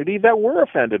Inuit community that were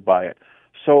offended by it.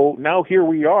 So now here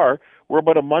we are. We're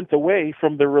about a month away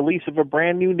from the release of a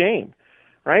brand new name,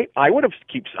 right? I would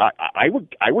keep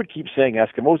saying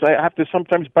Eskimos. I have to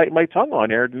sometimes bite my tongue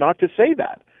on air not to say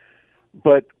that.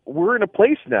 But we're in a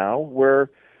place now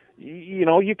where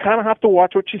you kind of have to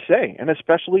watch what you say, and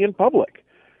especially in public,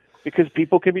 because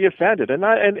people can be offended. And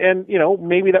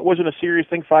maybe that wasn't a serious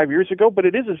thing 5 years ago, but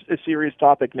it is a serious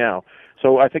topic now.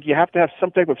 So I think you have to have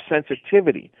some type of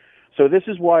sensitivity. So this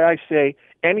is why I say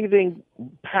anything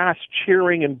past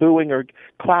cheering and booing or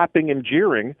clapping and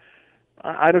jeering,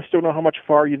 I just don't know how much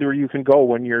far you can go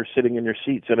when you're sitting in your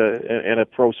seats at a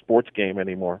pro sports game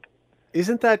anymore.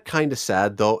 Isn't that kind of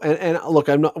sad though? And look,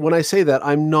 I'm not, when I say that,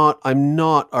 I'm not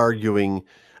arguing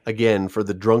again for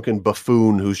the drunken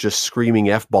buffoon who's just screaming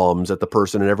F-bombs at the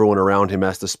person and everyone around him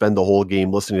has to spend the whole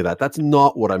game listening to that. That's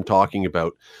not what I'm talking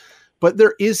about. But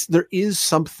there is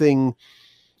something,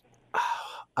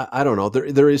 I don't know,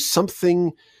 there is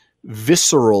something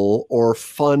visceral or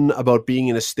fun about being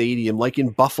in a stadium, like in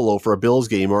Buffalo for a Bills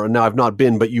game, or now I've not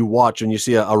been, but you watch and you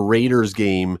see a Raiders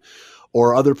game,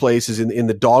 or other places in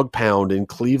the Dog Pound in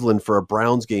Cleveland for a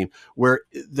Browns game, where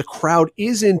the crowd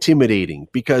is intimidating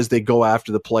because they go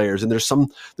after the players, and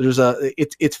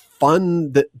it's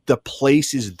fun that the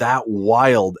place is that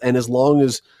wild, and as long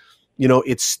as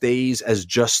it stays as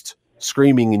just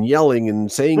screaming and yelling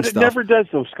and saying stuff. But it never does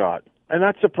though, Scott, and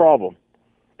that's the problem.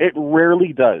 It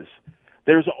rarely does.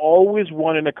 There's always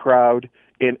one in a crowd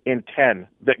in 10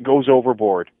 that goes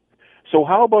overboard. So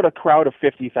how about a crowd of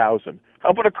 50,000? How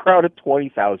about a crowd of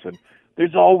 20,000?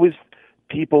 There's always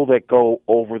people that go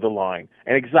over the line.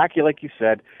 And exactly like you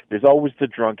said, there's always the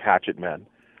drunk hatchet men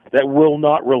that will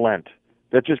not relent,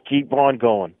 that just keep on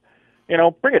going.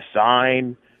 Bring a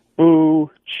sign, boo,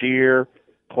 cheer,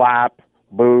 clap,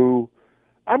 boo.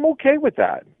 I'm okay with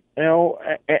that.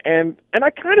 And I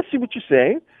kind of see what you're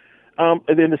saying,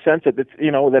 in the sense that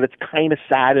that it's kind of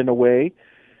sad in a way,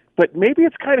 but maybe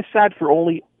it's kind of sad for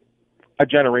only a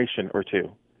generation or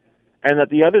two. And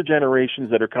that the other generations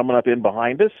that are coming up in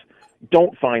behind us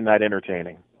don't find that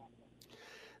entertaining.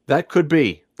 That could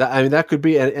be. That could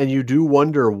be. And you do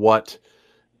wonder what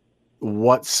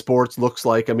sports looks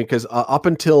like. Because up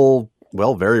until,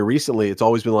 very recently, it's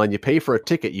always been you pay for a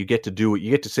ticket, you get to do it,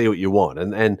 you get to say what you want.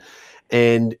 And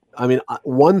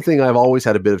one thing I've always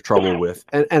had a bit of trouble with,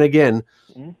 and again,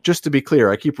 just to be clear,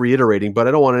 I keep reiterating, but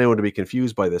I don't want anyone to be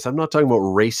confused by this. I'm not talking about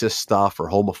racist stuff or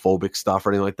homophobic stuff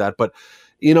or anything like that, but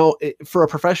for a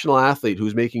professional athlete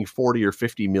who's making $40 or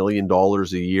 $50 million a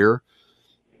year,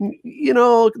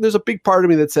 there's a big part of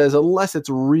me that says, unless it's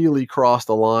really crossed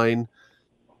the line,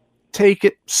 take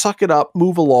it, suck it up,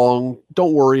 move along.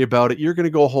 Don't worry about it. You're going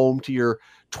to go home to your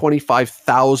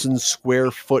 25,000 square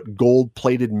foot gold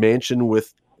plated mansion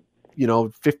with,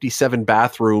 57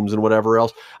 bathrooms and whatever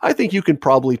else. I think you can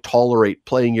probably tolerate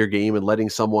playing your game and letting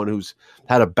someone who's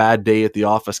had a bad day at the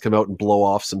office come out and blow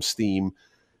off some steam.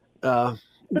 But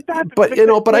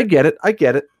I get it.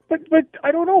 But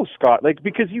I don't know, Scott.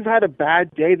 Because you've had a bad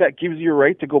day, that gives you a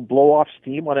right to go blow off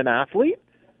steam on an athlete.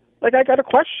 I got to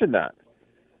question that.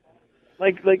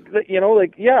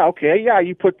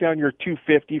 You put down your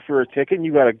 $250 for a ticket, and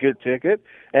you got a good ticket,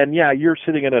 and you're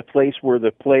sitting in a place where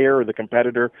the player or the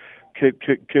competitor could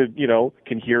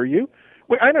can hear you.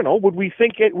 I don't know. Would we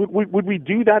think it? Would we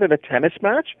do that at a tennis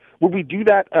match? Would we do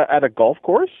that at a golf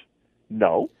course?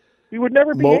 No. We would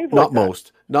never be able. Not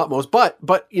most,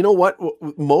 but you know what?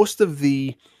 Most of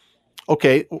the,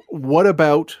 okay. What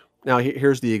about now?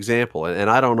 Here's the example, and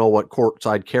I don't know what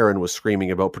courtside Karen was screaming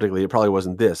about particularly. It probably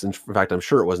wasn't this. In fact, I'm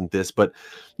sure it wasn't this. But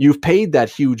you've paid that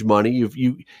huge money.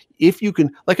 If you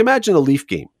can, imagine a Leaf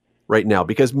game right now,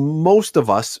 because most of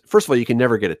us, first of all, you can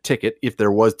never get a ticket if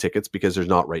there was tickets, because there's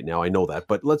not right now. I know that,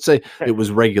 but let's say it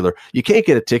was regular. You can't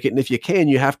get a ticket, and if you can,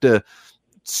 you have to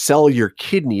sell your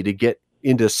kidney to get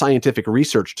into scientific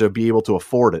research to be able to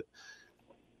afford it.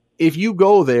 If you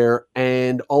go there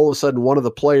and all of a sudden one of the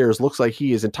players looks like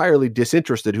he is entirely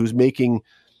disinterested, who's making,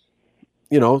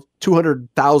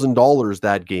 $200,000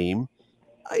 that game,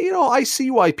 I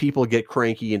see why people get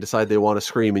cranky and decide they want to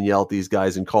scream and yell at these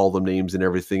guys and call them names and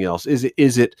everything else. Is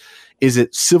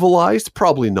it civilized?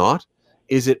 Probably not.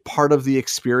 Is it part of the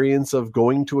experience of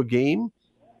going to a game?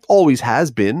 Always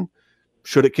has been.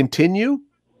 Should it continue?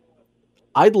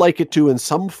 I'd like it to in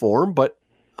some form, but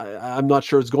I'm not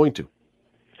sure it's going to.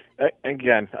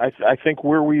 Again, I think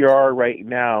where we are right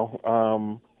now,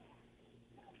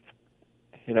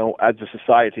 as a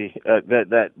society,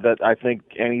 that I think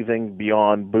anything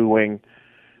beyond booing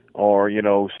or,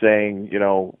 saying,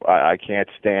 I can't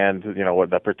stand,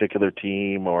 that particular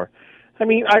team, or, I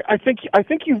think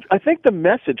the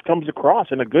message comes across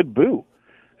in a good boo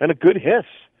and a good hiss.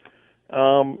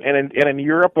 And in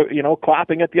Europe,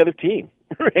 clapping at the other team,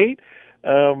 right?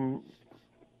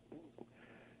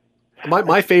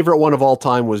 My favorite one of all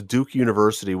time was Duke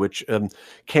University, which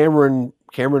Cameron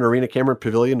Pavilion, I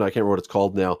can't remember what it's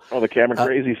called now. Oh, the Cameron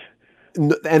Crazies.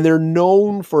 And they're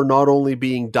known for not only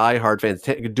being diehard fans.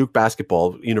 Duke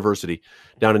Basketball University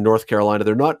down in North Carolina,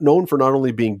 they're not known for not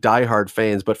only being diehard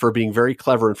fans, but for being very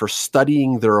clever and for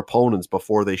studying their opponents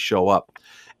before they show up.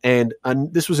 And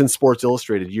this was in Sports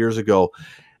Illustrated years ago.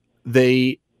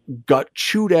 They got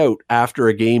chewed out after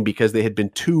a game because they had been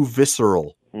too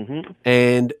visceral. Mm-hmm.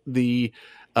 And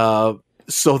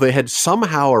so they had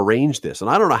somehow arranged this, and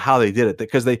I don't know how they did it,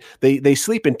 because they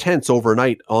sleep in tents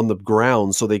overnight on the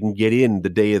ground so they can get in the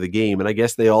day of the game. And I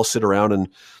guess they all sit around and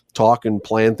talk and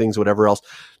plan things, whatever else.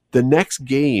 The next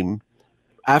game,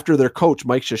 after their coach,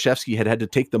 Mike Krzyzewski, had to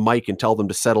take the mic and tell them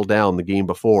to settle down the game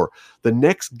before. The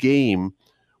next game,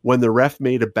 when the ref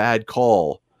made a bad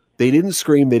call, they didn't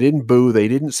scream, they didn't boo, they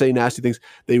didn't say nasty things.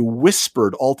 They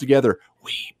whispered all together,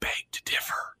 "We beg to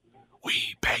differ.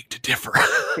 We beg to differ."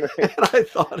 And I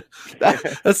thought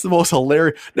that's the most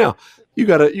hilarious. Now, you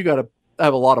gotta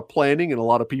have a lot of planning and a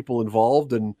lot of people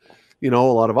involved, and a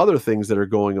lot of other things that are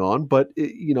going on. But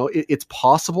it's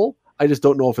possible. I just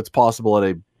don't know if it's possible at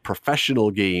a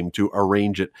professional game to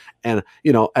arrange it. And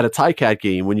at a Ticats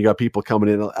game, when you got people coming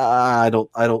in, I don't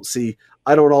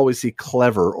always see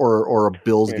clever, or a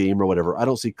Bills game or whatever. I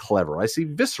don't see clever. I see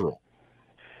visceral.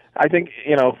 I think,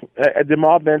 the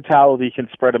mob mentality can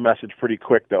spread a message pretty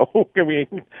quick, though.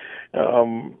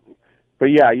 But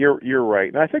yeah, you're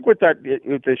right. And I think with the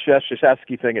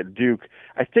Krzyzewski thing at Duke,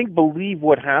 believe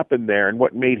what happened there and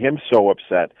what made him so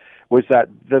upset was that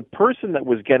the person that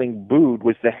was getting booed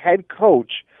was the head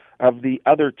coach of the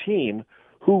other team,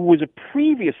 who was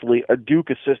previously a Duke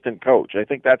assistant coach. I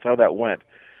think that's how that went.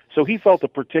 So he felt a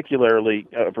particular,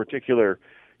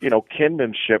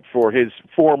 kinship for his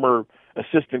former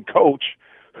assistant coach,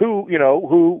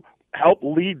 who helped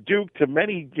lead Duke to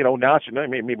many, national,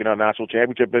 maybe not national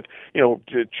championship, but,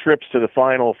 to trips to the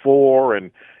Final Four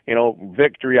and,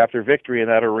 victory after victory in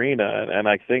that arena. And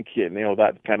I think,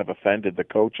 that kind of offended the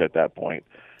coach at that point.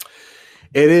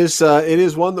 It is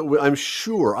one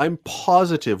that I'm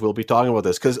positive we'll be talking about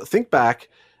this, because think back,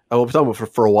 we'll be talking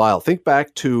about for a while. Think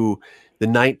back to the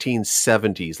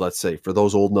 1970s, let's say, for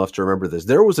those old enough to remember this.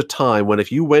 There was a time when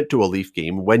if you went to a Leaf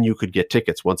game, when you could get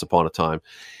tickets once upon a time,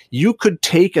 you could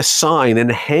take a sign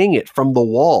and hang it from the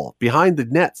wall behind the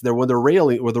nets there, where the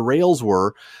rails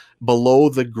were below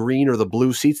the green or the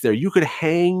blue seats there. You could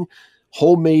hang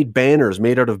homemade banners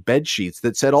made out of bed sheets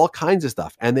that said all kinds of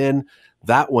stuff. And then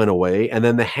that went away. And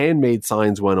then the handmade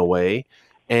signs went away.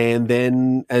 And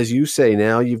then, as you say,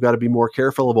 now you've got to be more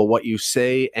careful about what you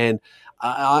say. And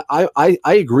I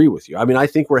agree with you. I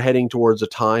think we're heading towards a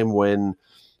time when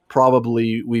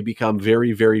probably we become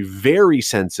very, very, very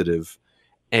sensitive.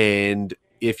 And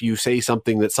if you say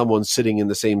something that someone sitting in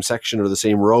the same section or the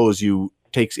same rows you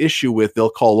takes issue with, they'll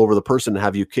call over the person and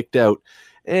have you kicked out.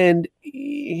 And,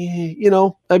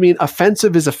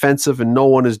 offensive is offensive, and no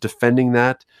one is defending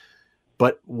that.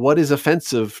 But what is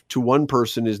offensive to one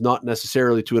person is not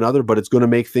necessarily to another, but it's going to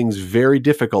make things very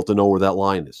difficult to know where that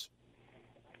line is.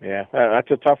 Yeah,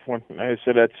 that's a tough one. I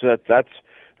said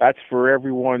that's for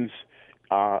everyone's.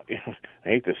 I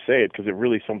hate to say it because it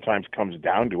really sometimes comes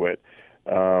down to it,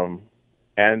 and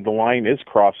the line is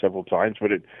crossed several times,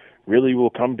 but it really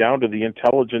will come down to the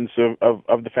intelligence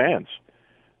of the fans.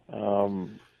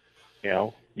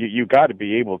 You got to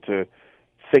be able to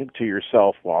think to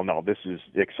yourself, well, no, this is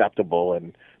acceptable,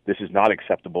 and this is not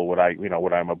acceptable. What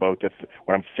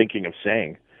I'm thinking of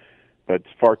saying. But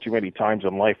far too many times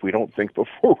in life, we don't think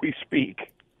before we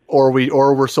speak, or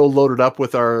we're so loaded up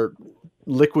with our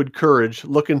liquid courage,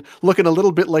 looking a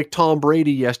little bit like Tom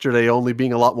Brady yesterday, only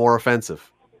being a lot more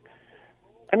offensive.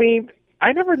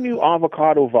 I never knew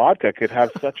avocado vodka could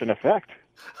have such an effect.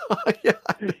 Yeah.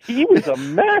 He was a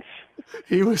mess.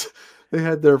 He was They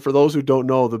had for those who don't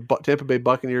know, the Tampa Bay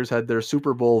Buccaneers had their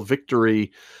Super Bowl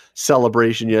victory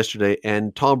celebration yesterday,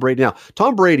 and Tom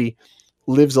Brady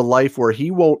lives a life where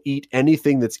he won't eat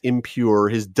anything that's impure.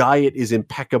 His diet is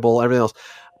impeccable, everything else.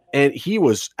 And he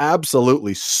was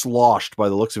absolutely sloshed by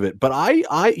the looks of it. But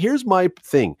here's my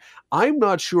thing. I'm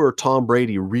not sure Tom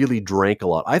Brady really drank a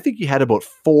lot. I think he had about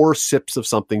 4 sips of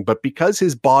something, but because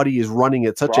his body is running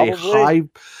at such a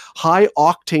high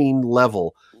octane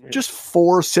level, just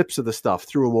 4 sips of the stuff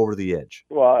threw him over the edge.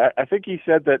 Well, I think he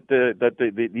said that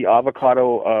the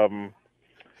avocado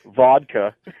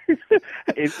vodka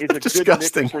is a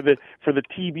disgusting. Good mix for the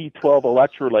TB12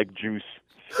 electrolyte juice.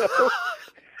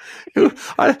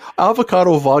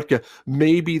 Avocado vodka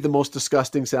may be the most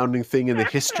disgusting sounding thing in the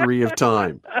history of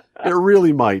time. It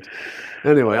really might.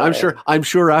 Anyway, I'm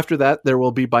sure after that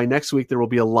by next week there will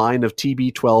be a line of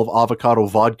TB12 avocado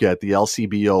vodka at the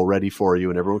LCBO ready for you,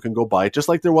 and everyone can go buy it, just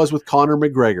like there was with Conor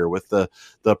McGregor with the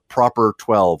proper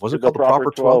 12. Was it called the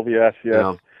proper 12? Yes.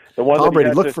 Yeah. The one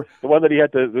that he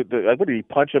had to what did he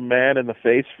punch a man in the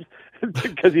face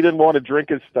because he didn't want to drink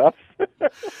his stuff?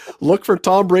 Look for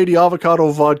Tom Brady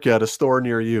avocado vodka at a store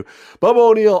near you. Bubba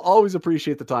O'Neil, always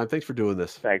appreciate the time. Thanks for doing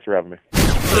this. Thanks for having me.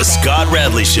 The Scott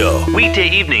Radley Show, weekday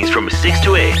evenings from 6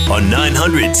 to 8 on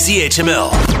 900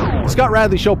 CHML. The Scott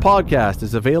Radley Show podcast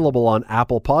is available on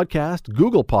Apple Podcast,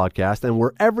 Google Podcast, and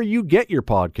wherever you get your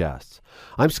podcasts.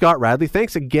 I'm Scott Radley.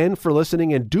 Thanks again for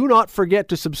listening, and do not forget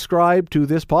to subscribe to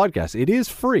this podcast. It is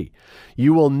free.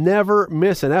 You will never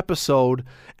miss an episode,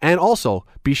 and also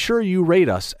be sure you rate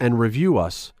us and review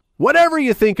us. Whatever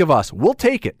you think of us, we'll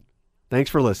take it. Thanks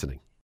for listening.